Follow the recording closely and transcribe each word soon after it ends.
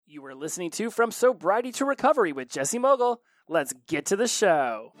You were listening to From Sobriety to Recovery with Jesse Mogul. Let's get to the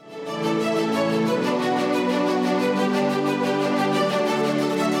show.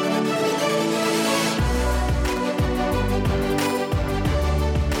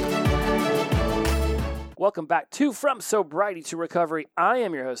 Welcome back to From Sobriety to Recovery. I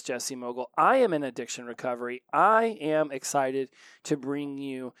am your host, Jesse Mogul. I am in addiction recovery. I am excited to bring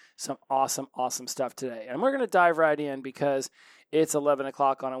you some awesome stuff today. And we're going to dive right in because it's 11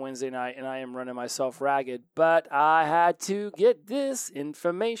 o'clock on a Wednesday night and I am running myself ragged. But I had to get this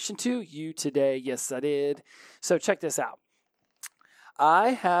information to you today. Yes, I did. So check this out. I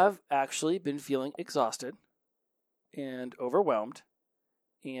have actually been feeling exhausted and overwhelmed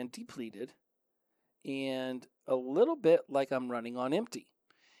and depleted and a little bit like I'm running on empty.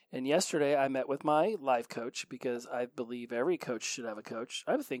 And yesterday I met with my life coach because I believe every coach should have a coach.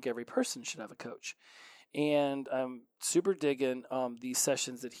 I think every person should have a coach. And I'm super digging these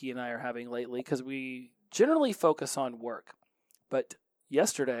sessions that he and I are having lately because we generally focus on work. But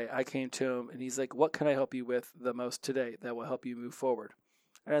yesterday I came to him and he's like, what can I help you with the most today that will help you move forward?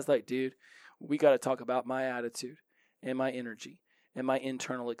 And I was like, dude, we got to talk about my attitude and my energy and my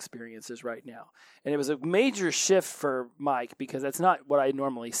internal experiences right now. And it was a major shift for Mike because that's not what I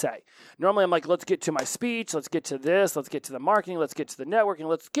normally say. Normally I'm like, let's get to my speech, let's get to this, let's get to the marketing, let's get to the networking,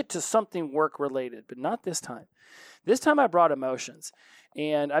 let's get to something work related, but not this time. This time I brought emotions,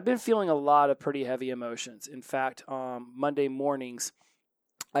 and I've been feeling a lot of pretty heavy emotions. In fact, Monday mornings,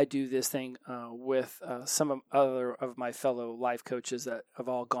 I do this thing with some other of my fellow life coaches that have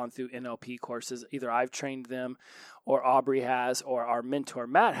all gone through NLP courses. Either I've trained them or Aubrey has or our mentor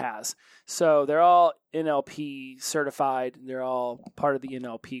Matt has. So they're all NLP certified. They're all part of the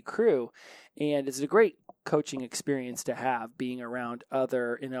NLP crew. And it's a great coaching experience to have being around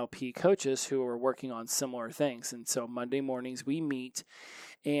other NLP coaches who are working on similar things. And so Monday mornings we meet,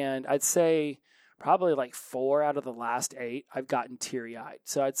 and I'd say probably like 4 out of the last 8, I've gotten teary-eyed.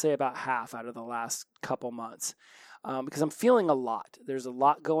 So I'd say about half out of the last couple months because I'm feeling a lot. There's a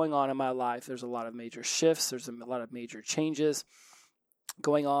lot going on in my life. There's a lot of major shifts. There's a lot of major changes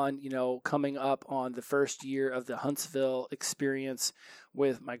going on, coming up on the first year of the Huntsville experience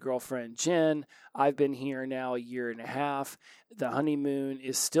with my girlfriend, Jen. I've been here now a year and a half. The honeymoon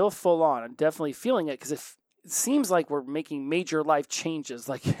is still full on. I'm definitely feeling it because it seems like we're making major life changes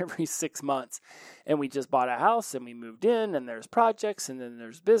like every 6 months. And we just bought a house and we moved in, and there's projects, and then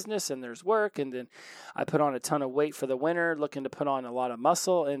there's business, and there's work. And then I put on a ton of weight for the winter, looking to put on a lot of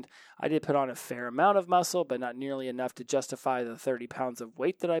muscle. And I did put on a fair amount of muscle, but not nearly enough to justify the 30 pounds of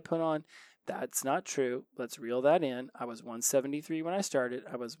weight that I put on. That's not true. Let's reel that in. I was 173 when I started.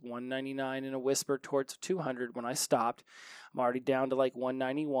 I was 199 in a whisper towards 200 when I stopped. I'm already down to like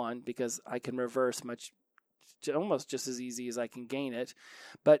 191 because I can reverse almost just as easy as I can gain it.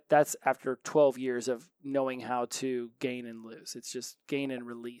 But that's after 12 years of knowing how to gain and lose. It's just gain and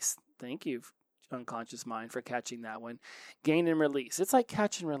release. Thank you, unconscious mind, for catching that one. Gain and release. It's like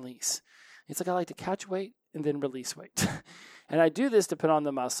catch and release. It's like I like to catch weight and then release weight. And I do this to put on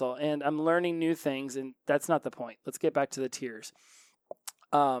the muscle, and I'm learning new things, and that's not the point. Let's get back to the tears.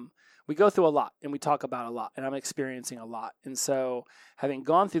 We go through a lot and we talk about a lot, and I'm experiencing a lot. And so having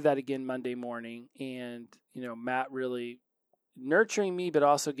gone through that again Monday morning, and, Matt really nurturing me, but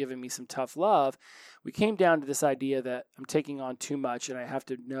also giving me some tough love, we came down to this idea that I'm taking on too much and I have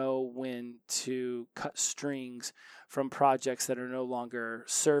to know when to cut strings from projects that are no longer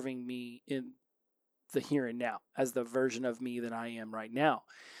serving me in the here and now as the version of me that I am right now.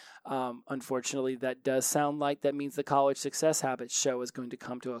 Unfortunately, that does sound like that means the College Success Habits show is going to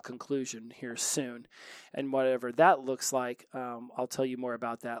come to a conclusion here soon. And whatever that looks like, I'll tell you more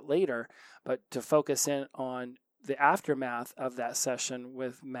about that later. But to focus in on the aftermath of that session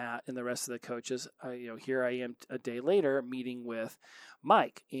with Matt and the rest of the coaches, here I am a day later meeting with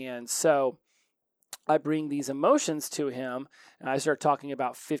Mike. And so I bring these emotions to him, and I start talking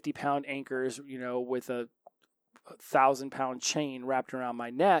about 50-pound anchors, with a 1,000-pound chain wrapped around my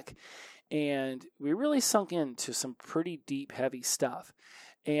neck. And we really sunk into some pretty deep, heavy stuff.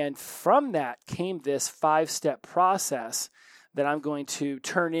 And from that came this 5-step process that I'm going to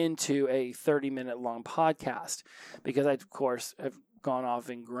turn into a 30-minute long podcast, because I, of course, have gone off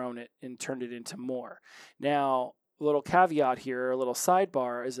and grown it and turned it into more. Now, a little caveat here, a little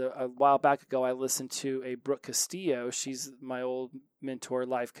sidebar, is a while back ago, I listened to a Brooke Castillo. She's my old mentor,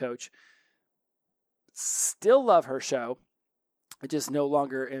 life coach. Still love her show. I just no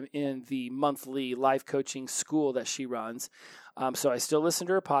longer am in the monthly life coaching school that she runs. So I still listen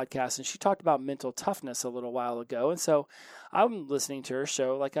to her podcast, and she talked about mental toughness a little while ago. And so I'm listening to her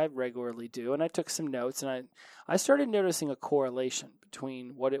show like I regularly do, and I took some notes, and I started noticing a correlation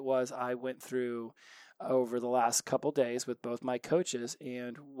between what it was I went through over the last couple days with both my coaches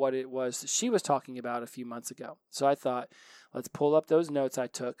and what it was she was talking about a few months ago. So I thought, let's pull up those notes I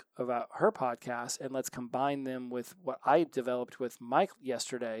took about her podcast and let's combine them with what I developed with Mike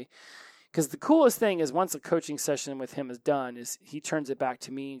yesterday. Because the coolest thing is once a coaching session with him is done, is he turns it back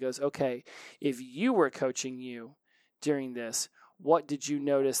to me and goes, okay, if you were coaching you during this, what did you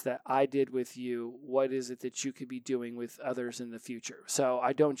notice that I did with you? What is it that you could be doing with others in the future? So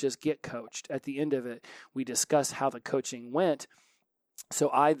I don't just get coached. At the end of it, we discuss how the coaching went.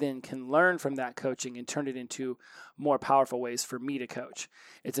 So I then can learn from that coaching and turn it into more powerful ways for me to coach.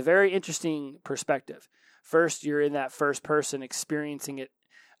 It's a very interesting perspective. First, you're in that first person experiencing it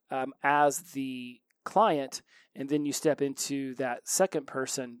as the client, and then you step into that second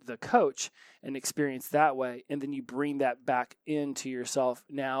person, the coach, and experience that way. And then you bring that back into yourself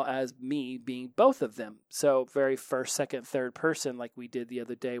now as me being both of them. So very first, second, third person, like we did the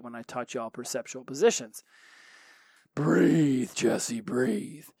other day when I taught you all perceptual positions. Breathe, Jesse,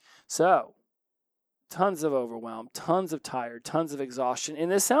 breathe. So tons of overwhelm, tons of tired, tons of exhaustion. And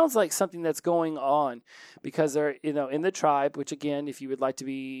this sounds like something that's going on because they're, in the tribe, which again, if you would like to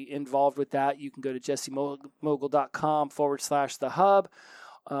be involved with that, you can go to jessymogul.com/the hub.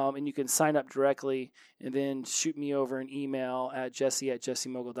 And you can sign up directly and then shoot me over an email at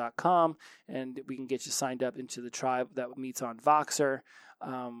jesse@jessymogul.com, and we can get you signed up into the tribe that meets on Voxer.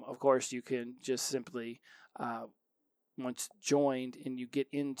 Of course, you can just simply once joined and you get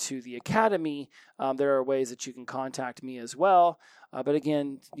into the academy, there are ways that you can contact me as well. But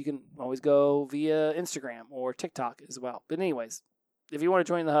again, you can always go via Instagram or TikTok as well. But anyways, if you want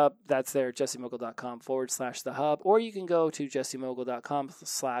to join the hub, that's there, jessymogul.com/the hub. Or you can go to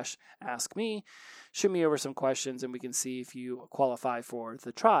jessymogul.com/ask me, shoot me over some questions, and we can see if you qualify for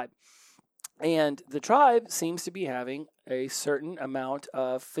the tribe. And the tribe seems to be having a certain amount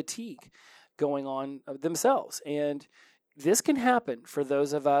of fatigue going on themselves. And this can happen for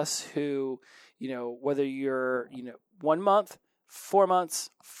those of us who, whether you're, 1 month, 4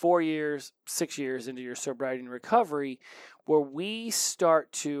 months, 4 years, 6 years into your sobriety and recovery, where we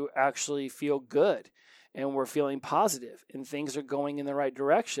start to actually feel good and we're feeling positive and things are going in the right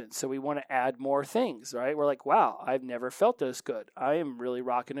direction. So we want to add more things, right? We're like, wow, I've never felt this good. I am really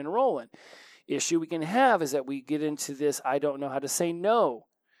rocking and rolling. Issue we can have is that we get into this I don't know how to say no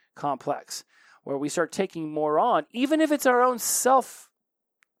complex, where we start taking more on, even if it's our own self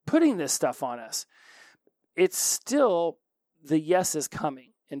putting this stuff on us. It's still the yes is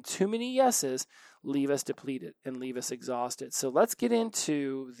coming, and too many yeses leave us depleted and leave us exhausted. So let's get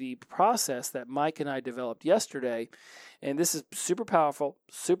into the process that Mike and I developed yesterday, and this is super powerful,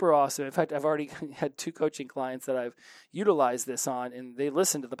 super awesome. In fact, I've already had 2 coaching clients that I've utilized this on, and they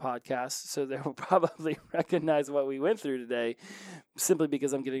listened to the podcast, so they will probably recognize what we went through today simply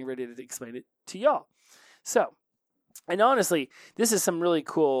because I'm getting ready to explain it to y'all. So, and honestly, this is some really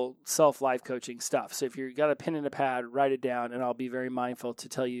cool self-life coaching stuff. So if you've got a pen and a pad, write it down, and I'll be very mindful to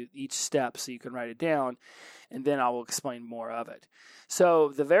tell you each step so you can write it down, and then I will explain more of it. So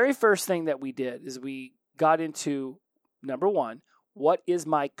the very first thing that we did is we got into, number 1, what is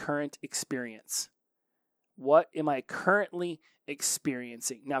my current experience? What am I currently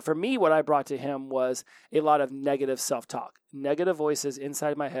experiencing? Now, for me, what I brought to him was a lot of negative self-talk, negative voices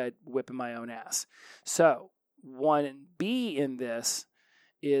inside my head whipping my own ass. So 1B in this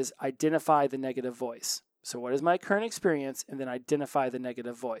is identify the negative voice. So what is my current experience? And then identify the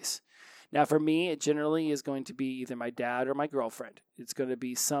negative voice. Now for me, it generally is going to be either my dad or my girlfriend. It's going to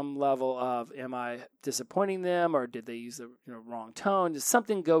be some level of, am I disappointing them, or did they use the wrong tone? Does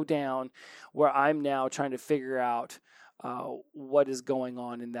something go down where I'm now trying to figure out what is going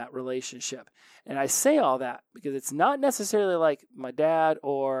on in that relationship? And I say all that because it's not necessarily like my dad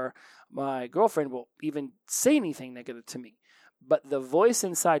or my girlfriend will even say anything negative to me, but the voice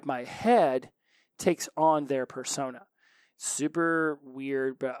inside my head takes on their persona. Super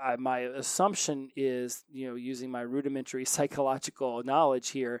weird, but my assumption is, using my rudimentary psychological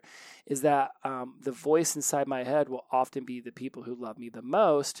knowledge here, is that the voice inside my head will often be the people who love me the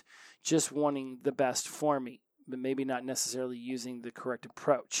most, just wanting the best for me, but maybe not necessarily using the correct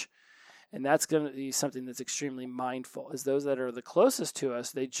approach. And that's going to be something that's extremely mindful, is those that are the closest to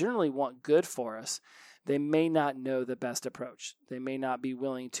us, they generally want good for us. They may not know the best approach. They may not be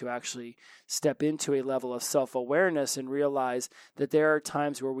willing to actually step into a level of self-awareness and realize that there are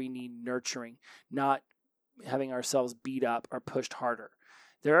times where we need nurturing, not having ourselves beat up or pushed harder.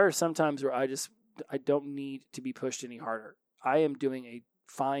 There are some times where I don't need to be pushed any harder. I am doing a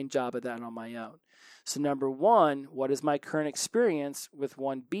fine job of that on my own. So number one, what is my current experience? With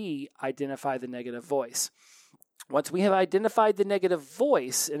 1B, identify the negative voice. Once we have identified the negative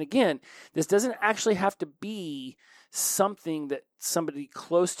voice, and again, this doesn't actually have to be something that somebody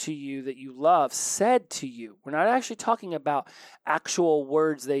close to you that you love said to you. We're not actually talking about actual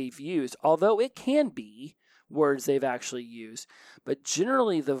words they've used, although it can be words they've actually used. But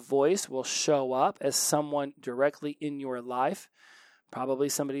generally, the voice will show up as someone directly in your life, probably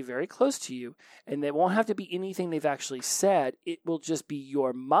somebody very close to you, and it won't have to be anything they've actually said. It will just be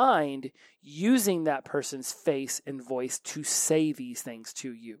your mind using that person's face and voice to say these things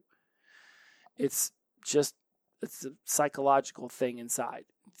to you. It's a psychological thing inside.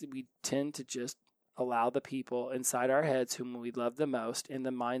 We tend to just allow the people inside our heads whom we love the most in the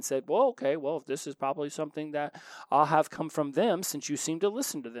mindset, well, this is probably something that I'll have come from them since you seem to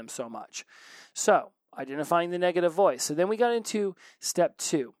listen to them so much. So, identifying the negative voice. So then we got into step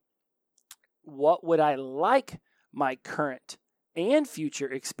 2. What would I like my current and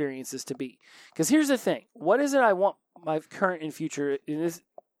future experiences to be? Because here's the thing. What is it I want my current and future?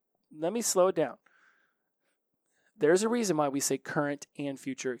 Let me slow it down. There's a reason why we say current and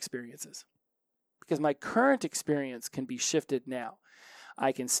future experiences. Because my current experience can be shifted now.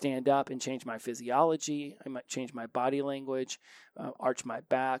 I can stand up and change my physiology. I might change my body language, arch my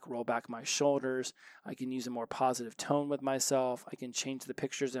back, roll back my shoulders. I can use a more positive tone with myself. I can change the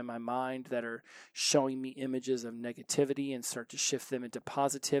pictures in my mind that are showing me images of negativity and start to shift them into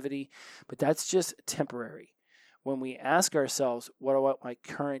positivity. But that's just temporary. When we ask ourselves, what do I want my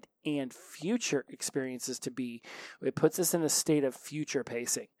current and future experiences to be, it puts us in a state of future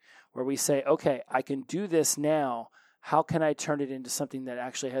pacing, where we say, okay, I can do this now. How can I turn it into something that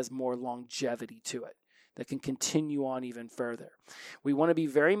actually has more longevity to it, that can continue on even further? We want to be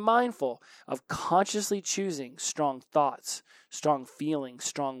very mindful of consciously choosing strong thoughts, strong feelings,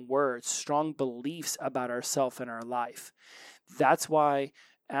 strong words, strong beliefs about ourselves and our life. That's why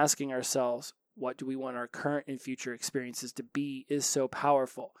asking ourselves, what do we want our current and future experiences to be, is so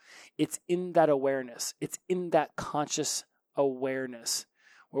powerful. It's in that awareness. It's in that conscious awareness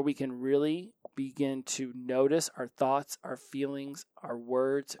where we can really begin to notice our thoughts, our feelings, our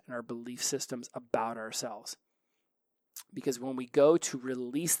words, and our belief systems about ourselves. Because when we go to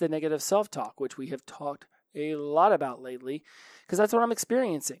release the negative self-talk, which we have talked a lot about lately, because that's what I'm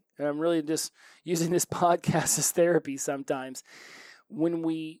experiencing, and I'm really just using this podcast as therapy sometimes, when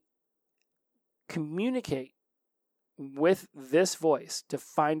we communicate with this voice to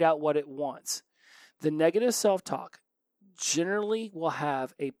find out what it wants, the negative self-talk generally will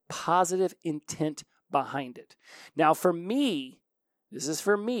have a positive intent behind it. Now, for me, this is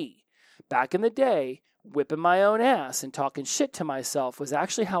for me, back in the day, whipping my own ass and talking shit to myself was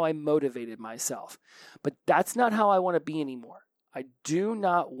actually how I motivated myself. But that's not how I want to be anymore. I do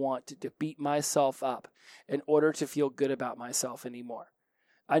not want to beat myself up in order to feel good about myself anymore.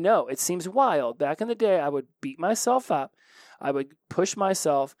 I know it seems wild. Back in the day, I would beat myself up. I would push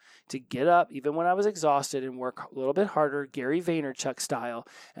myself to get up even when I was exhausted and work a little bit harder, Gary Vaynerchuk style,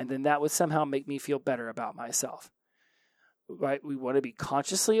 and then that would somehow make me feel better about myself. Right? We want to be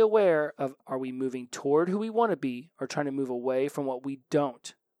consciously aware of, are we moving toward who we want to be or trying to move away from what we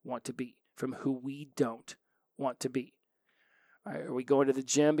don't want to be, from who we don't want to be? Right, are we going to the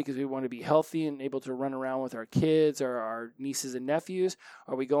gym because we want to be healthy and able to run around with our kids or our nieces and nephews?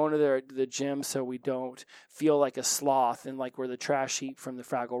 Are we going to the gym so we don't feel like a sloth and like we're the trash heap from the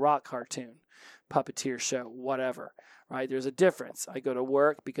Fraggle Rock cartoon, puppeteer show, whatever? Right? There's a difference. I go to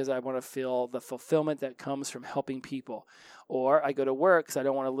work because I want to feel the fulfillment that comes from helping people. Or I go to work because I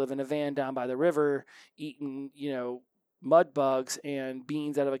don't want to live in a van down by the river eating, mud bugs and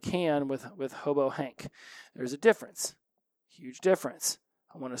beans out of a can with Hobo Hank. There's a difference. Huge difference.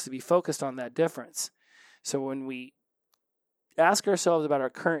 I want us to be focused on that difference. So when we ask ourselves about our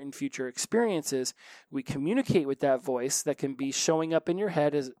current and future experiences, we communicate with that voice that can be showing up in your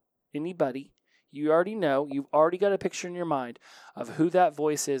head as anybody. You already know, you've already got a picture in your mind of who that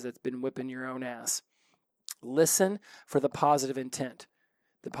voice is that's been whipping your own ass. Listen for the positive intent.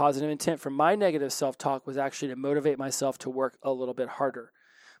 The positive intent from my negative self-talk was actually to motivate myself to work a little bit harder.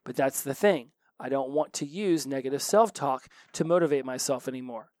 But that's the thing. I don't want to use negative self-talk to motivate myself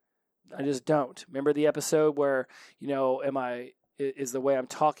anymore. I just don't. Remember the episode where, is the way I'm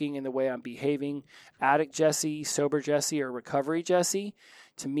talking and the way I'm behaving addict Jesse, sober Jesse, or recovery Jesse?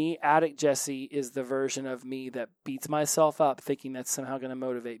 To me, addict Jesse is the version of me that beats myself up thinking that's somehow going to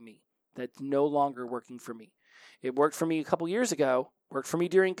motivate me. That's no longer working for me. It worked for me a couple years ago, worked for me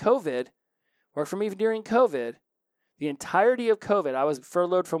during COVID, Worked for me during COVID. The entirety of COVID, I was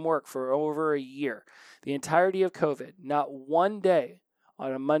furloughed from work for over a year. The entirety of COVID, not one day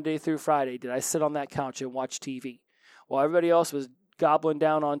on a Monday through Friday did I sit on that couch and watch TV. While everybody else was gobbling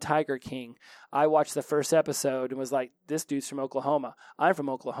down on Tiger King, I watched the first episode and was like, this dude's from Oklahoma. I'm from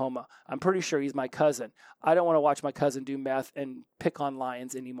Oklahoma. I'm pretty sure he's my cousin. I don't want to watch my cousin do meth and pick on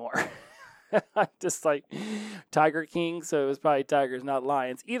lions anymore. Just like Tiger King, so it was probably tigers, not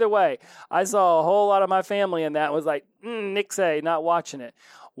lions. Either way, I saw a whole lot of my family in that and was like, nixay, not watching it.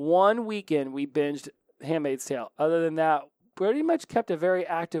 One weekend we binged Handmaid's Tale. Other than that, pretty much kept a very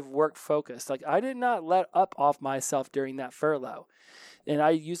active work focus. Like I did not let up off myself during that furlough. And I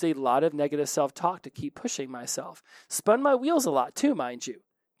used a lot of negative self-talk to keep pushing myself. Spun my wheels a lot too, mind you.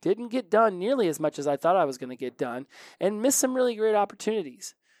 Didn't get done nearly as much as I thought I was going to get done and missed some really great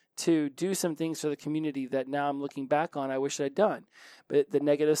opportunities to do some things for the community that now I'm looking back on I wish I'd done. But the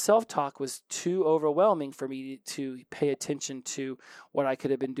negative self-talk was too overwhelming for me to pay attention to what I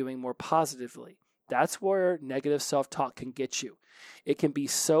could have been doing more positively. That's where negative self-talk can get you. It can be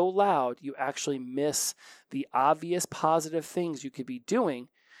so loud you actually miss the obvious positive things you could be doing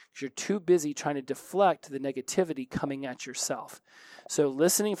because you're too busy trying to deflect the negativity coming at yourself. So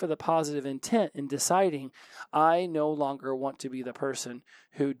listening for the positive intent and deciding, I no longer want to be the person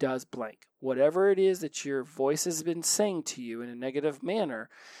who does blank. Whatever it is that your voice has been saying to you in a negative manner,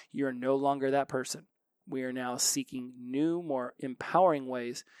 you're no longer that person. We are now seeking new, more empowering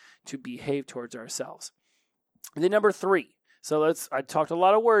ways to behave towards ourselves. And then number 3. So I talked a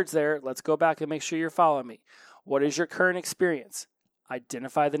lot of words there. Let's go back and make sure you're following me. What is your current experience?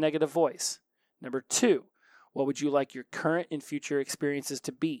 Identify the negative voice. Number 2, what would you like your current and future experiences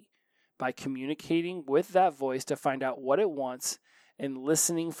to be? By communicating with that voice to find out what it wants and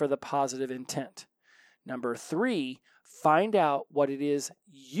listening for the positive intent. Number 3, find out what it is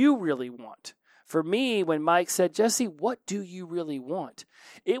you really want. For me, when Mike said, Jesse, what do you really want?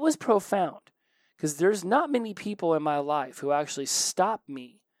 It was profound because there's not many people in my life who actually stop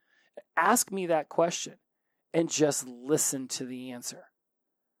me, ask me that question, and just listen to the answer.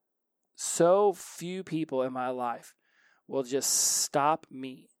 So few people in my life will just stop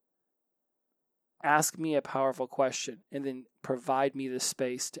me, ask me a powerful question, and then provide me the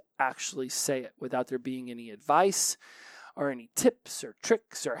space to actually say it without there being any advice or any tips or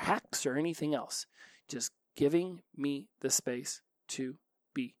tricks or hacks or anything else. Just giving me the space to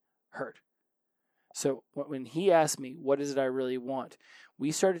be heard. So when he asked me, what is it I really want?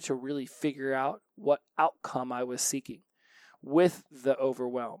 We started to really figure out what outcome I was seeking with the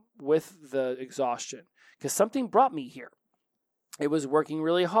overwhelm, with the exhaustion, because something brought me here. It was working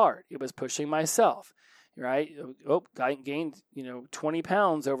really hard. It was pushing myself, right? Oh, I gained, 20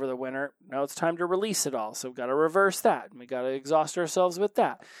 pounds over the winter. Now it's time to release it all. So we've got to reverse that. And we got to exhaust ourselves with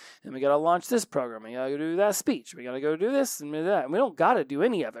that. And we got to launch this program. We got to go do that speech. We got to go do this and that. And we don't got to do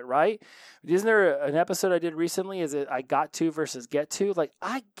any of it, right? Isn't there an episode I did recently? Is it I got to versus get to? Like,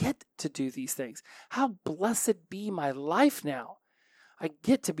 I get to do these things. How blessed be my life now. I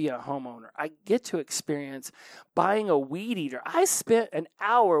get to be a homeowner. I get to experience buying a weed eater. I spent an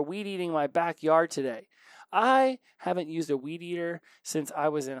hour weed eating my backyard today. I haven't used a weed eater since I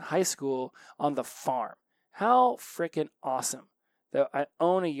was in high school on the farm. How freaking awesome that I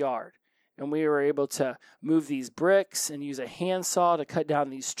own a yard and we were able to move these bricks and use a handsaw to cut down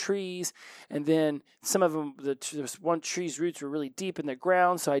these trees. And then some of them, this one tree's roots were really deep in the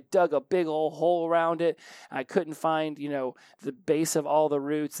ground, so I dug a big old hole around it. I couldn't find, the base of all the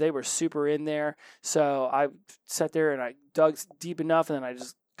roots. They were super in there. So I sat there and I dug deep enough, and then I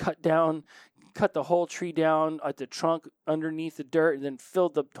just cut the whole tree down at the trunk underneath the dirt and then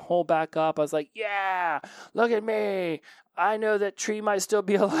filled the hole back up. I was like, yeah, look at me. I know that tree might still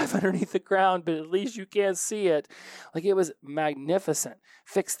be alive underneath the ground, but at least you can't see it. Like, it was magnificent.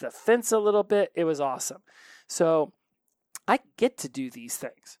 Fixed the fence a little bit. It was awesome. So I get to do these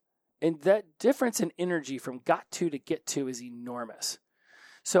things. And that difference in energy from got to get to is enormous.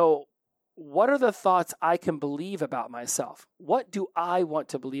 So what are the thoughts I can believe about myself? What do I want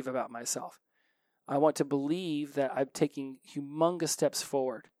to believe about myself? I want to believe that I'm taking humongous steps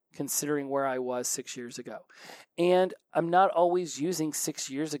forward, considering where I was 6 years ago. And I'm not always using 6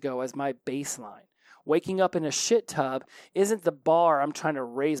 years ago as my baseline. Waking up in a shit tub isn't the bar I'm trying to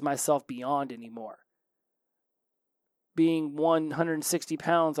raise myself beyond anymore. Being 160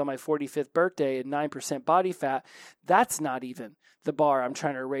 pounds on my 45th birthday and 9% body fat, that's not even the bar I'm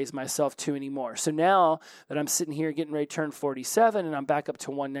trying to raise myself to anymore. So now that I'm sitting here getting ready to turn 47 and I'm back up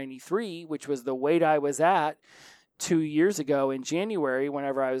to 193, which was the weight I was at 2 years ago in January,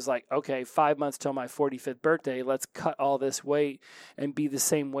 whenever I was like, okay, 5 months till my 45th birthday, let's cut all this weight and be the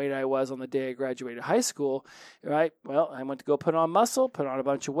same weight I was on the day I graduated high school, right? Well, I went to go put on muscle, put on a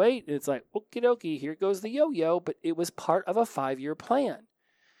bunch of weight, and it's like, okie dokie, here goes the yo-yo, but it was part of a 5-year plan.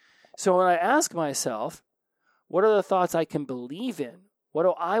 So when I ask myself, what are the thoughts I can believe in? What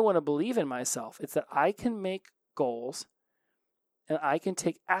do I want to believe in myself? It's that I can make goals and I can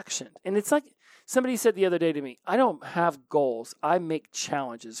take action. And it's like somebody said the other day to me, I don't have goals. I make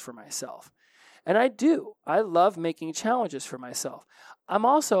challenges for myself. And I do. I love making challenges for myself. I'm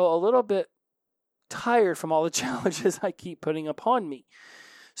also a little bit tired from all the challenges I keep putting upon me.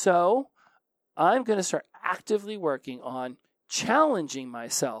 So I'm going to start actively working on challenging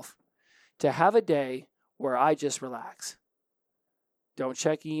myself to have a day where I just relax. Don't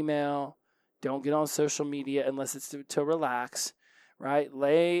check email. Don't get on social media unless it's to relax, right?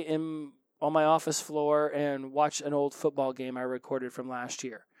 Lay on my office floor and watch an old football game I recorded from last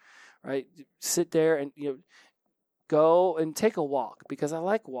year, right? Sit there and go and take a walk because I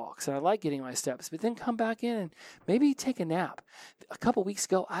like walks and I like getting my steps, but then come back in and maybe take a nap. A couple weeks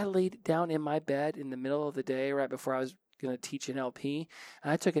ago, I laid down in my bed in the middle of the day right before I was going to teach an LP,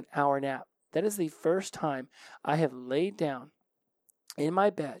 and I took an hour nap. That is the first time I have laid down in my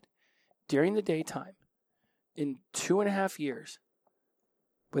bed during the daytime in 2.5 years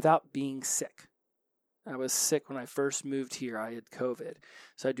without being sick. I was sick when I first moved here. I had COVID.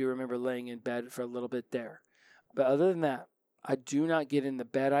 So I do remember laying in bed for a little bit there. But other than that, I do not get in the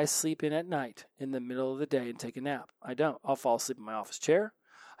bed I sleep in at night in the middle of the day and take a nap. I don't. I'll fall asleep in my office chair.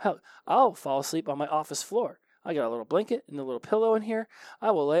 Hell, I'll fall asleep on my office floor. I got a little blanket and a little pillow in here.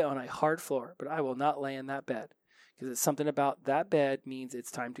 I will lay on a hard floor, but I will not lay in that bed. Because it's something about that bed means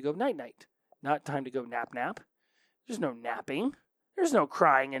it's time to go night-night, not time to go nap-nap. There's no napping. There's no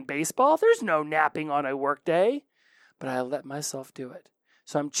crying in baseball. There's no napping on a work day. But I let myself do it.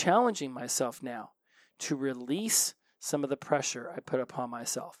 So I'm challenging myself now to release some of the pressure I put upon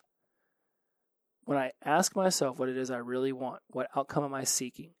myself. When I ask myself what it is I really want, what outcome am I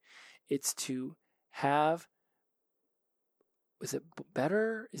seeking, it's to have, is it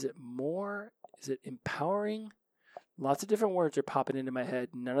better? Is it more? Is it empowering? Lots of different words are popping into my head.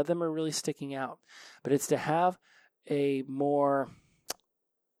 None of them are really sticking out. But it's to have a more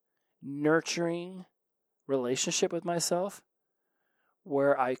nurturing relationship with myself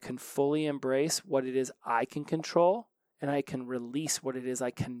where I can fully embrace what it is I can control and I can release what it is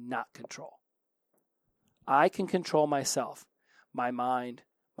I cannot control. I can control myself, my mind,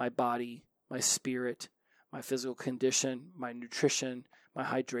 my body, my spirit, my physical condition, my nutrition, my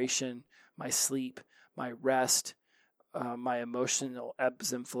hydration, my sleep, my rest, my emotional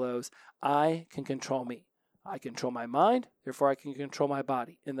ebbs and flows. I can control me. I control my mind, therefore I can control my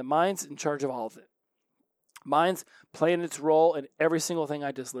body. And the mind's in charge of all of it. Mind's playing its role in every single thing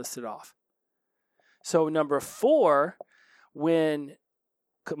I just listed off. So number 4, when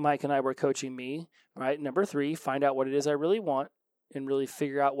Mike and I were coaching me, right? Number 3, find out what it is I really want and really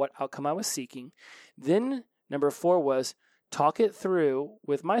figure out what outcome I was seeking. Then number 4 was talk it through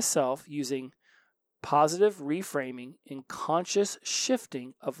with myself using positive reframing and conscious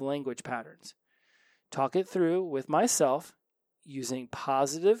shifting of language patterns. Talk it through with myself using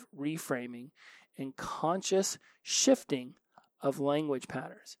positive reframing and conscious shifting of language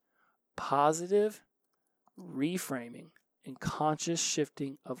patterns. Positive reframing and conscious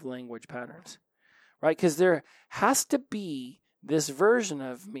shifting of language patterns. Right? Because there has to be this version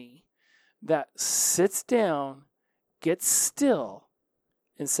of me that sits down, gets still,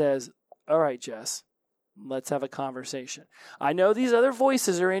 and says, all right, Jess, let's have a conversation. I know these other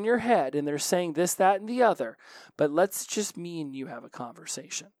voices are in your head and they're saying this, that, and the other, but let's just me and you have a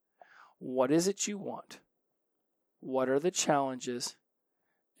conversation. What is it you want? What are the challenges?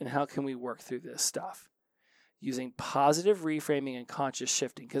 And how can we work through this stuff? Using positive reframing and conscious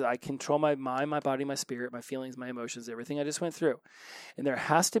shifting, because I control my mind, my body, my spirit, my feelings, my emotions, everything I just went through. And there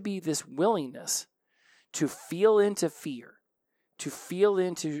has to be this willingness to feel into fear, to feel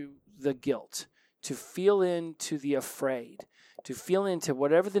into the guilt, to feel into the afraid, to feel into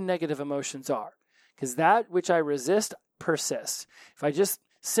whatever the negative emotions are. Because that which I resist persists. If I just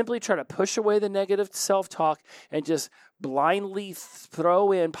simply try to push away the negative self-talk and just blindly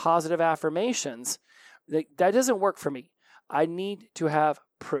throw in positive affirmations, that doesn't work for me. I need to have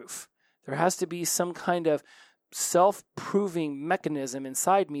proof. There has to be some kind of self-proving mechanism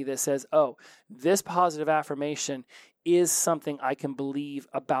inside me that says, oh, this positive affirmation is something I can believe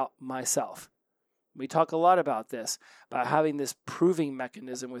about myself. We talk a lot about this, about having this proving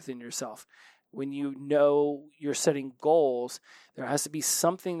mechanism within yourself. when you know you're setting goals, there has to be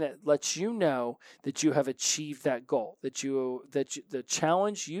something that lets you know that you have achieved that goal, that the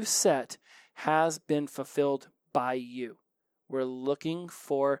challenge you set has been fulfilled by you. We're looking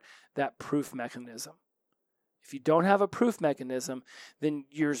for that proof mechanism. If you don't have a proof mechanism, then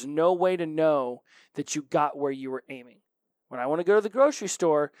there's no way to know that you got where you were aiming. When I want to go to the grocery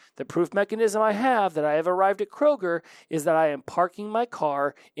store, the proof mechanism I have that I have arrived at Kroger is that I am parking my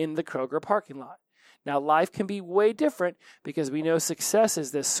car in the Kroger parking lot. Now, life can be way different because we know success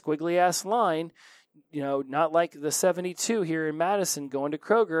is this squiggly ass line, not like the 72 here in Madison going to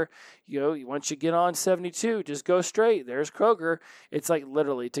Kroger. Once you get on 72, just go straight. There's Kroger. It's like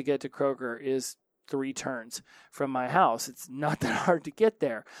literally to get to Kroger is 3 turns from my house. It's not that hard to get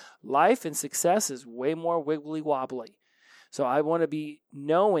there. Life and success is way more wiggly wobbly. So I want to be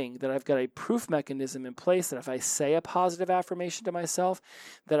knowing that I've got a proof mechanism in place that if I say a positive affirmation to myself,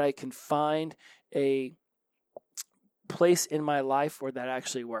 that I can find a place in my life where that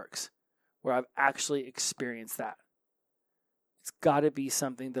actually works, where I've actually experienced that. It's got to be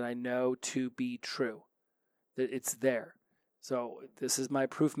something that I know to be true, that it's there. So this is my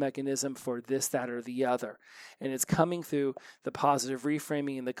proof mechanism for this, that, or the other. And it's coming through the positive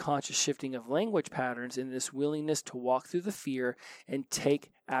reframing and the conscious shifting of language patterns and this willingness to walk through the fear and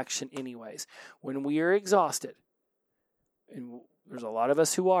take action anyways. When we are exhausted, and there's a lot of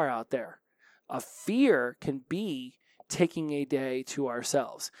us who are out there, a fear can be taking a day to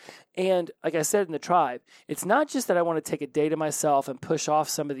ourselves. And like I said in the tribe, it's not just that I want to take a day to myself and push off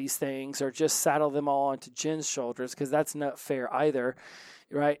some of these things or just saddle them all onto Jen's shoulders, because that's not fair either,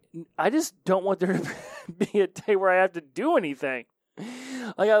 right? I just don't want there to be a day where I have to do anything.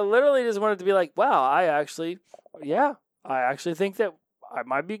 Like I literally just want it to be like, wow, I actually think that I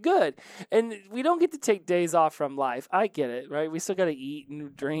might be good. And we don't get to take days off from life. I get it, right? We still got to eat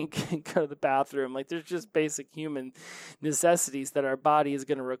and drink and go to the bathroom. Like there's just basic human necessities that our body is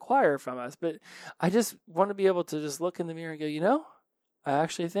going to require from us. But I just want to be able to just look in the mirror and go, I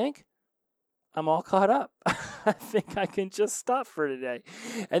actually think I'm all caught up. I think I can just stop for today.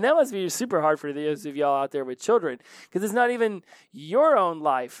 And that must be super hard for those of y'all out there with children, because it's not even your own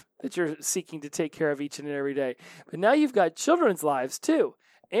life that you're seeking to take care of each and every day. But now you've got children's lives too,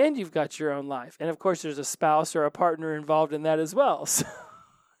 and you've got your own life. And of course, there's a spouse or a partner involved in that as well. So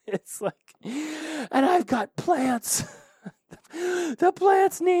it's like, and I've got plants. The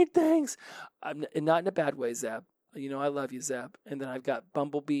plants need things. Not in a bad way, Zeb. I love you, Zeb. And then I've got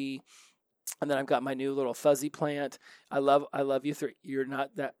Bumblebee. And then I've got my new little fuzzy plant. I love you 3. You're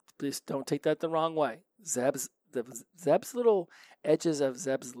not that. Please don't take that the wrong way. Zeb's little edges of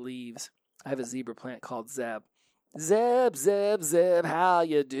Zeb's leaves. I have a zebra plant called Zeb. Zeb, Zeb, Zeb, how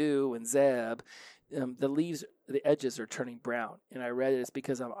you doing, Zeb? The leaves, the edges are turning brown. And I read it's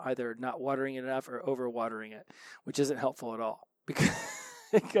because I'm either not watering it enough or over watering it, which isn't helpful at all.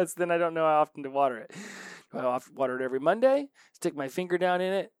 Because then I don't know how often to water it. Do I water it every Monday? Stick my finger down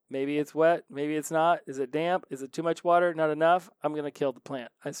in it? Maybe it's wet. Maybe it's not. Is it damp? Is it too much water? Not enough? I'm going to kill the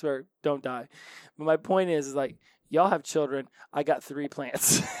plant. I swear, don't die. But my point is like, y'all have children. I got 3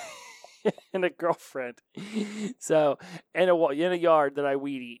 plants and a girlfriend. So, and in a yard that I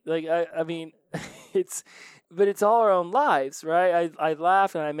weed eat. Like, I mean, it's all our own lives, right? I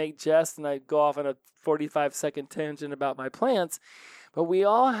laugh and I make jest and I go off on a 45-second tangent about my plants. But we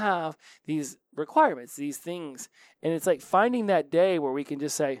all have these requirements, these things. And it's like finding that day where we can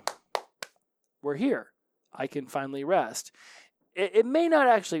just say, we're here. I can finally rest. It may not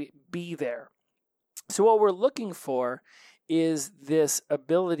actually be there. So what we're looking for is this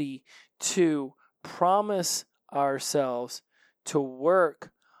ability to promise ourselves to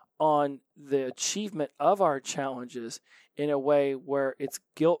work on the achievement of our challenges in a way where it's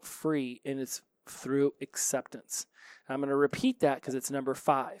guilt-free and it's through acceptance. I'm going to repeat that because it's number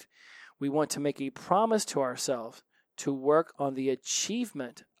 5. We want to make a promise to ourselves to work on the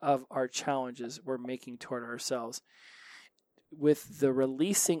achievement of our challenges we're making toward ourselves with the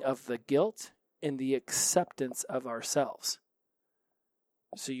releasing of the guilt and the acceptance of ourselves.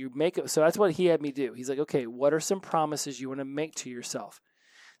 So that's what he had me do. He's like, okay, what are some promises you want to make to yourself?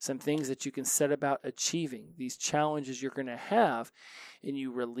 Some things that you can set about achieving, these challenges you're going to have, and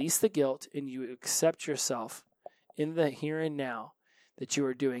you release the guilt and you accept yourself in the here and now that you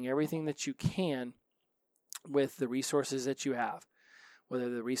are doing everything that you can with the resources that you have, whether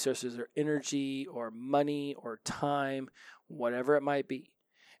the resources are energy or money or time, whatever it might be.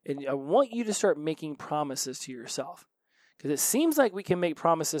 And I want you to start making promises to yourself, because it seems like we can make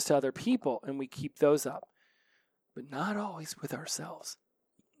promises to other people and we keep those up, but not always with ourselves.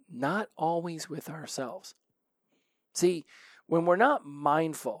 Not always with ourselves. See, when we're not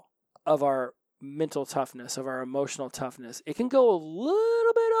mindful of our mental toughness, of our emotional toughness, it can go a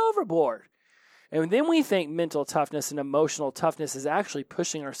little bit overboard. And then we think mental toughness and emotional toughness is actually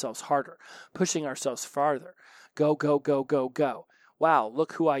pushing ourselves harder, pushing ourselves farther. Go, go, go, go, go. Wow,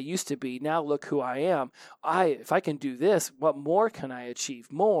 look who I used to be. Now look who I am. If I can do this, what more can I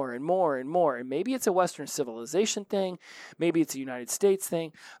achieve? More and more and more. And maybe it's a Western civilization thing. Maybe it's a United States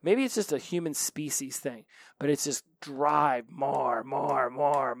thing. Maybe it's just a human species thing. But it's just drive, more,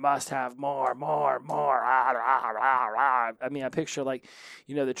 must have more. I mean, I picture like,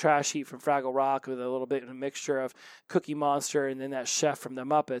 the trash heap from Fraggle Rock with a little bit of a mixture of Cookie Monster and then that chef from the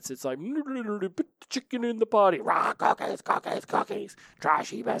Muppets. It's like, put the chicken in the potty. Cookies.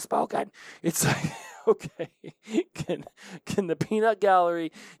 Trash heap has spoken. It's like, okay, can the peanut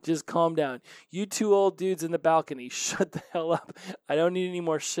gallery just calm down? You two old dudes in the balcony, shut the hell up. I don't need any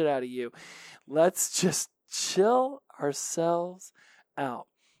more shit out of you. Let's just chill ourselves out.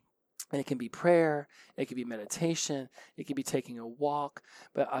 And it can be prayer, it can be meditation, it can be taking a walk,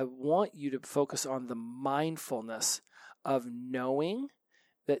 but I want you to focus on the mindfulness of knowing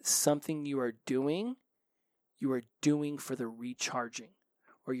that something you are doing for the recharging,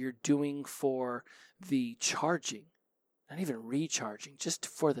 or you're doing for the charging, not even recharging, just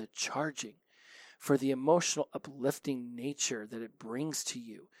for the charging, for the emotional uplifting nature that it brings to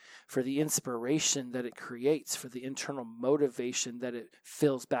you, for the inspiration that it creates, for the internal motivation that it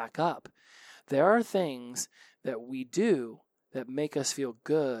fills back up. There are things that we do that make us feel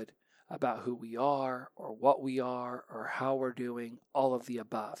good about who we are or what we are or how we're doing, all of the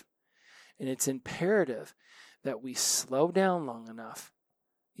above. And it's imperative that we slow down long enough,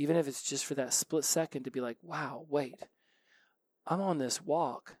 even if it's just for that split second, to be like, wow, wait, I'm on this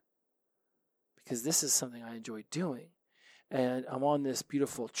walk because this is something I enjoy doing. And I'm on this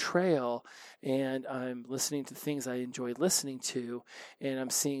beautiful trail and I'm listening to things I enjoy listening to, and I'm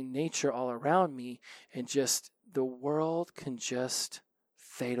seeing nature all around me, and just the world can just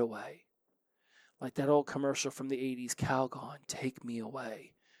fade away. Like that old commercial from the 80s, Calgon, take me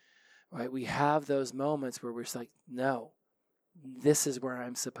away. Right? We have those moments where we're just like, no, this is where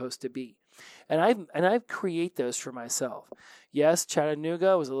I'm supposed to be. And I create those for myself. Yes,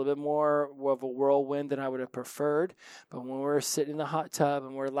 Chattanooga was a little bit more of a whirlwind than I would have preferred. But when we're sitting in the hot tub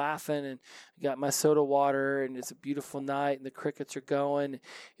and we're laughing and I got my soda water and it's a beautiful night and the crickets are going,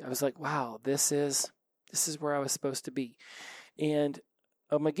 I was like, wow, this is where I was supposed to be. And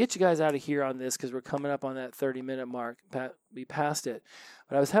I'm going to get you guys out of here on this because we're coming up on that 30-minute mark. We passed it.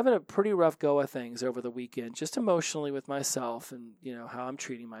 But I was having a pretty rough go of things over the weekend, just emotionally with myself and, how I'm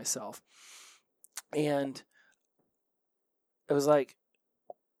treating myself. And it was like,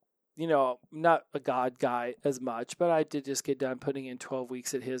 not a God guy as much, but I did just get done putting in 12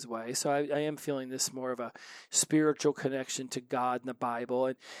 weeks at His way. So I am feeling this more of a spiritual connection to God and the Bible.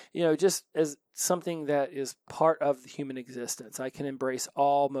 And, just as something that is part of the human existence. I can embrace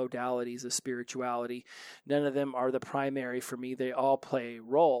all modalities of spirituality. None of them are the primary for me. They all play a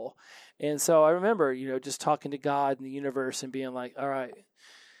role. And so I remember, just talking to God and the universe and being like, all right,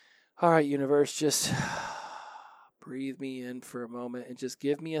 universe, just breathe me in for a moment and just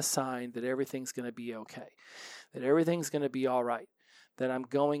give me a sign that everything's going to be okay, that everything's going to be all right, that I'm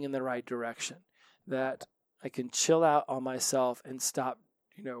going in the right direction, that I can chill out on myself and stop,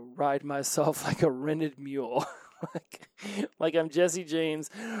 ride myself like a rented mule. like I'm Jesse James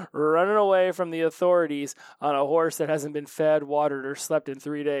running away from the authorities on a horse that hasn't been fed, watered, or slept in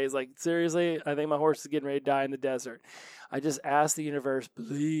 3 days. Like, seriously, I think my horse is getting ready to die in the desert. I just ask the universe,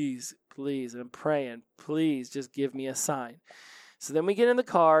 please, and I'm praying, please just give me a sign. So then we get in the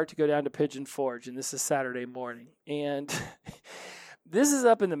car to go down to Pigeon Forge, and this is Saturday morning. And this is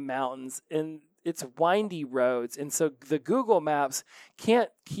up in the mountains, and it's windy roads. And so the Google Maps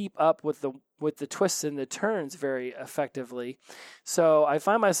can't keep up with the twists and the turns very effectively. So I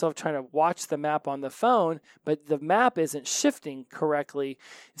find myself trying to watch the map on the phone, but the map isn't shifting correctly.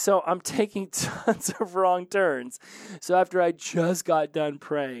 So I'm taking tons of wrong turns. So after I just got done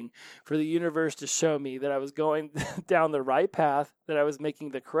praying for the universe to show me that I was going down the right path, that I was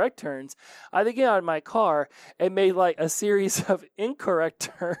making the correct turns, I then get out of my car and made like a series of incorrect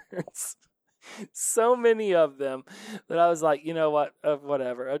turns. So many of them that I was like, you know what,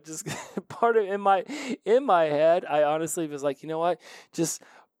 whatever. I just part of in my head, I honestly was like, you know what, just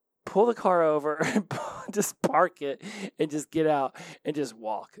pull the car over and just park it and just get out and just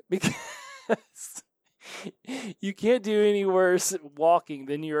walk, because you can't do any worse walking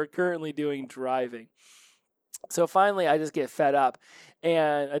than you are currently doing driving. So finally, I just get fed up,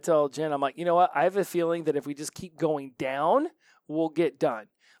 and I told Jen, I'm like, you know what, I have a feeling that if we just keep going down, we'll get done.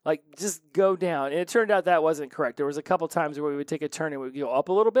 Like, just go down. And it turned out that wasn't correct. There was a couple times where we would take a turn and we would go up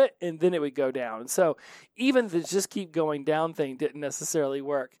a little bit, and then it would go down. And so even the just keep going down thing didn't necessarily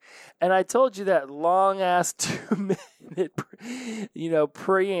work. And I told you that long-ass 2-minute,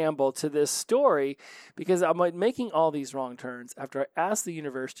 preamble to this story because I'm like making all these wrong turns. After I asked the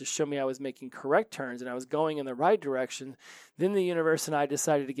universe to show me I was making correct turns and I was going in the right direction, then the universe and I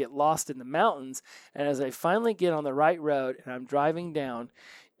decided to get lost in the mountains. And as I finally get on the right road and I'm driving down,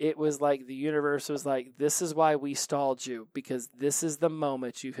 it was like the universe was like, this is why we stalled you, because this is the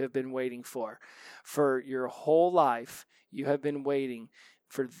moment you have been waiting for. For your whole life, you have been waiting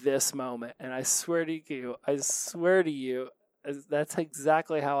for this moment. And I swear to you, that's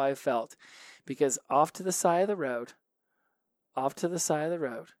exactly how I felt. Because off to the side of the road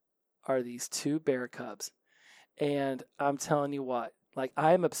are these 2 bear cubs. And I'm telling you what, like,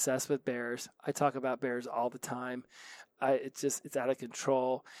 I'm obsessed with bears. I talk about bears all the time. It's out of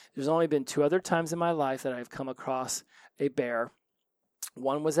control. There's only been 2 other times in my life that I've come across a bear.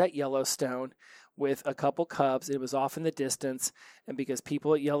 One was at Yellowstone with a couple cubs. It was off in the distance, and because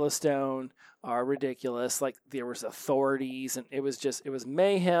people at Yellowstone are ridiculous, like there was authorities, and it was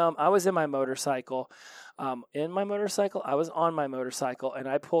mayhem. I was in my motorcycle. I was on my motorcycle, and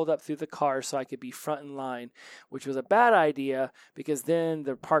I pulled up through the car so I could be front in line, which was a bad idea because then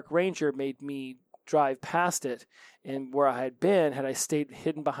the park ranger made me drive past it, and where I had I stayed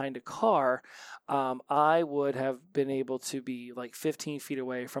hidden behind a car, I would have been able to be like 15 feet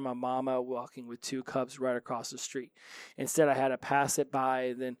away from a mama walking with 2 cubs right across the street. Instead, I had to pass it by,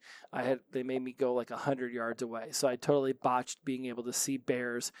 and then they made me go like 100 yards away. So I totally botched being able to see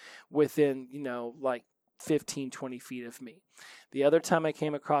bears within, like 15, 20 feet of me. The other time I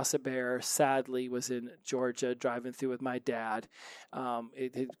came across a bear, sadly, was in Georgia, driving through with my dad.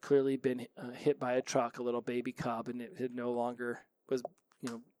 It had clearly been hit by a truck, a little baby cub, and it had no longer was,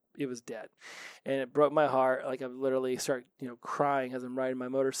 it was dead. And it broke my heart. Like, I literally start, crying as I'm riding my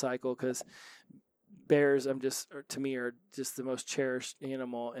motorcycle because bears, to me, are just the most cherished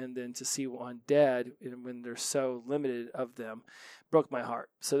animal. And then to see one dead when there's so limited of them broke my heart.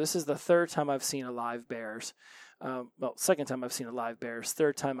 So this is the 3rd time I've seen a live bears. Second time I've seen a live bears.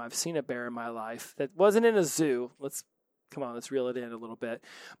 3rd time I've seen a bear in my life that wasn't in a zoo. Let's reel it in a little bit.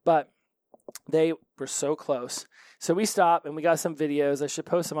 But they were so close. So we stopped and we got some videos. I should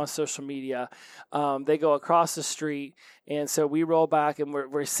post them on social media. They go across the street. And so we roll back and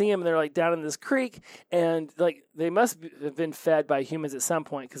we're seeing them. They're like down in this creek. And like they must have been fed by humans at some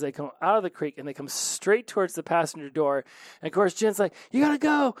point because they come out of the creek and they come straight towards the passenger door. And of course, Jen's like, you gotta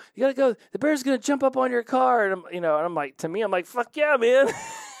go. The bear's going to jump up on your car. And I'm like, fuck yeah, man.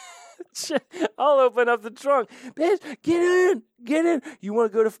 I'll open up the trunk. Bitch, get in. You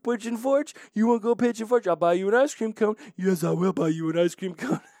want to go to Pigeon Forge? I'll buy you an ice cream cone. Yes, I will buy you an ice cream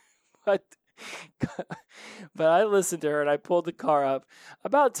cone. But I listened to her and I pulled the car up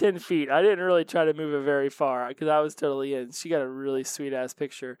about 10 feet. I didn't really try to move it very far because I was totally in. She got a really sweet ass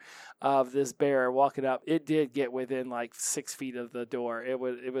picture of this bear walking up. It did get within like 6 feet of the door. It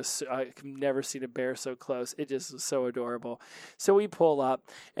was I've never seen a bear so close. It just was so adorable. So we pull up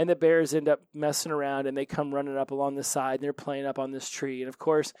and the bears end up messing around and they come running up along the side and they're playing up on this tree. And of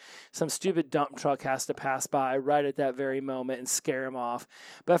course, some stupid dump truck has to pass by right at that very moment and scare them off.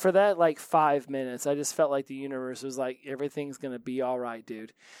 But for that like 5 minutes, I just felt like the universe was like, everything's going to be all right,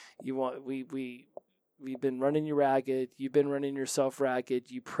 dude. We've been running you ragged. You've been running yourself ragged.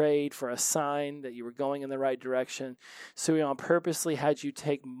 You prayed for a sign that you were going in the right direction. So we purposely had you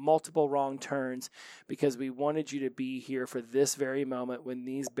take multiple wrong turns because we wanted you to be here for this very moment when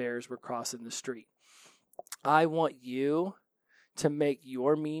these bears were crossing the street. I want you to make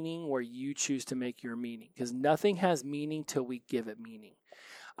your meaning where you choose to make your meaning, because nothing has meaning till we give it meaning.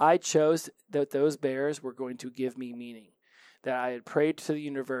 I chose that those bears were going to give me meaning, that I had prayed to the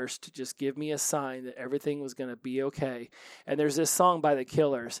universe to just give me a sign that everything was going to be okay. And there's this song by the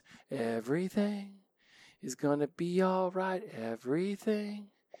Killers, everything is going to be all right, everything's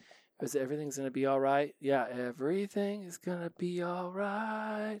going to be all right. Yeah, everything is going to be all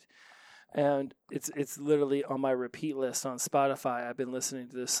right. And it's literally on my repeat list on Spotify. I've been listening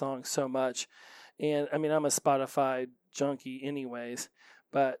to this song so much. And I mean, I'm a Spotify junkie anyways,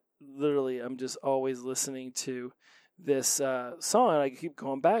 but literally I'm just always listening to this song, and I keep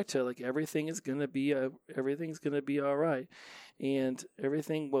going back to it, like everything's gonna be all right, and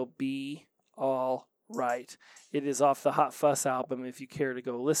everything will be all right. It is off the Hot Fuss album if you care to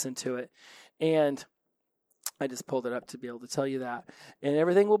go listen to it, and I just pulled it up to be able to tell you that, and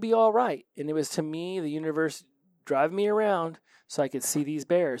everything will be all right. And it was, to me, the universe driving me around so I could see these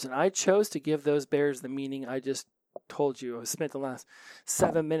bears, and I chose to give those bears the meaning I just told you, I spent the last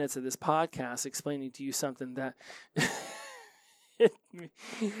 7 minutes of this podcast explaining to you something that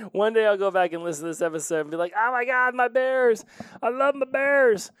one day I'll go back and listen to this episode and be like, oh my God, my bears. I love my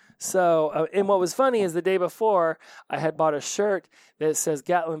bears. So, and what was funny is the day before I had bought a shirt that says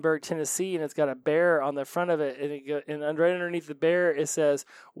Gatlinburg, Tennessee, and it's got a bear on the front of it. And right underneath the bear, it says,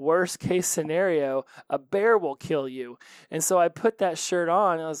 worst case scenario, a bear will kill you. And so I put that shirt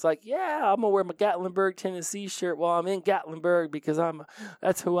on and I was like, yeah, I'm going to wear my Gatlinburg, Tennessee shirt while I'm in Gatlinburg because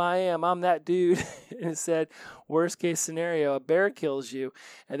that's who I am. I'm that dude. And it said, worst case scenario, a bear kills you.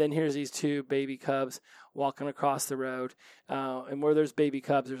 And then here's these two baby cubs walking across the road. And where there's baby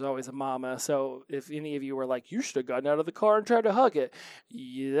cubs, there's always a mama. So if any of you were like, you should have gotten out of the car and tried to hug it,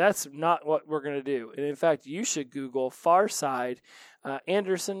 that's not what we're going to do. And in fact, you should Google Far Side,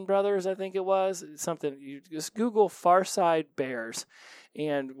 Anderson Brothers, I think it was, something. You just Google Far Side bears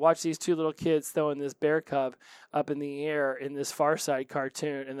and watch these two little kids throwing this bear cub up in the air in this Far Side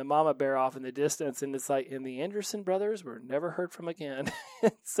cartoon and the mama bear off in the distance. And it's like, and the Anderson brothers were never heard from again.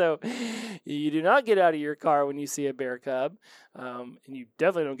 So you do not get out of your car when you see a bear cub. And you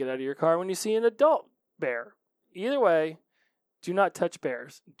definitely don't get out of your car when you see an adult bear. Either way, do not touch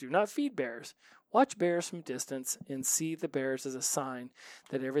bears. Do not feed bears. Watch bears from distance and see the bears as a sign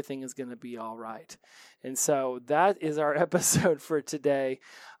that everything is going to be all right. And so that is our episode for today.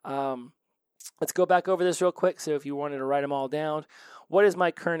 Let's go back over this real quick. So if you wanted to write them all down, what is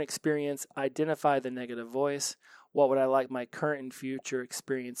my current experience? Identify the negative voice. What would I like my current and future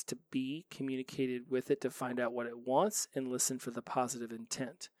experience to be? Communicated with it to find out what it wants and listen for the positive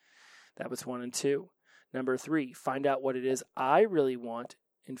intent. That was 1 and 2. Number 3, find out what it is I really want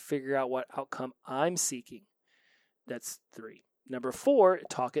and figure out what outcome I'm seeking. That's 3. Number 4,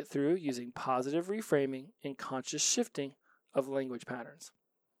 talk it through using positive reframing and conscious shifting of language patterns.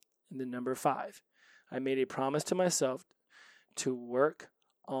 And then number 5, I made a promise to myself to work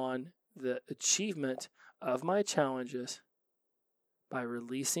on the achievement of my challenges by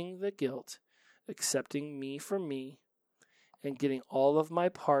releasing the guilt, accepting me for me, and getting all of my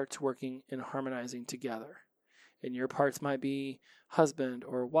parts working and harmonizing together. And your parts might be husband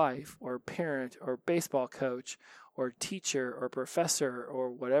or wife or parent or baseball coach or teacher or professor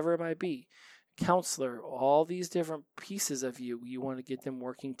or whatever it might be, counselor, all these different pieces of you, you want to get them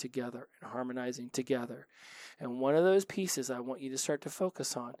working together and harmonizing together. And one of those pieces I want you to start to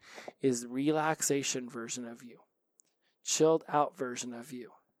focus on is the relaxation version of you, chilled out version of you.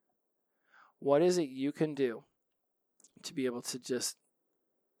 What is it you can do to be able to just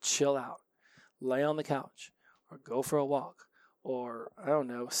chill out, lay on the couch, or go for a walk, or, I don't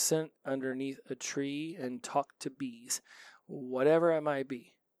know, sit underneath a tree and talk to bees, whatever it might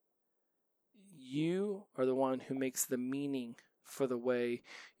be. You are the one who makes the meaning for the way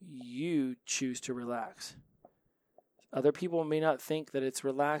you choose to relax. Other people may not think that it's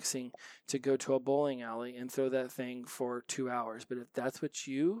relaxing to go to a bowling alley and throw that thing for 2 hours, but if that's what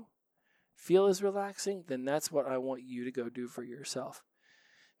you feel is relaxing, then that's what I want you to go do for yourself.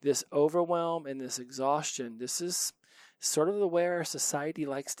 This overwhelm and this exhaustion, this is sort of the way our society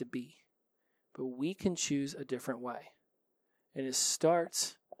likes to be. But we can choose a different way. And it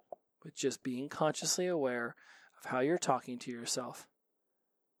starts with just being consciously aware of how you're talking to yourself,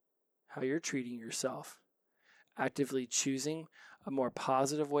 how you're treating yourself, actively choosing a more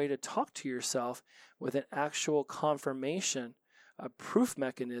positive way to talk to yourself with an actual confirmation, a proof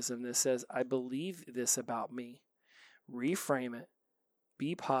mechanism that says, I believe this about me. Reframe it.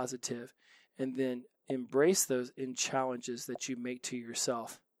 Be positive, and then embrace those challenges that you make to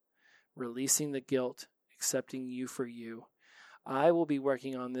yourself. Releasing the guilt, accepting you for you. I will be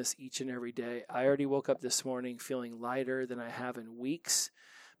working on this each and every day. I already woke up this morning feeling lighter than I have in weeks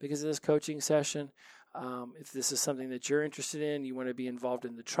because of this coaching session. If this is something that you're interested in, you want to be involved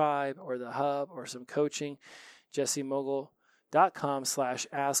in the tribe or the hub or some coaching,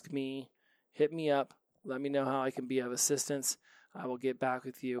 jessemogul.com/askme. Hit me up. Let me know how I can be of assistance. I will get back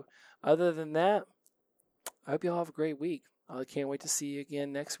with you. Other than that, I hope you all have a great week. I can't wait to see you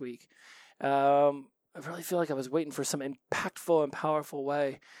again next week. I really feel like I was waiting for some impactful and powerful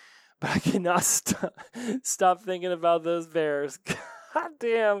way, but I cannot stop thinking about those bears. God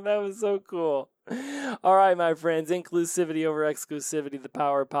damn, that was so cool. All right, my friends, inclusivity over exclusivity, the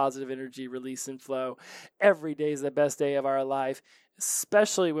power of positive energy, release and flow. Every day is the best day of our life,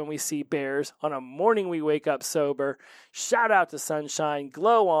 especially when we see bears on a morning we wake up sober. Shout out to sunshine,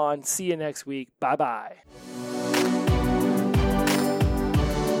 glow on. See you next week. Bye-bye.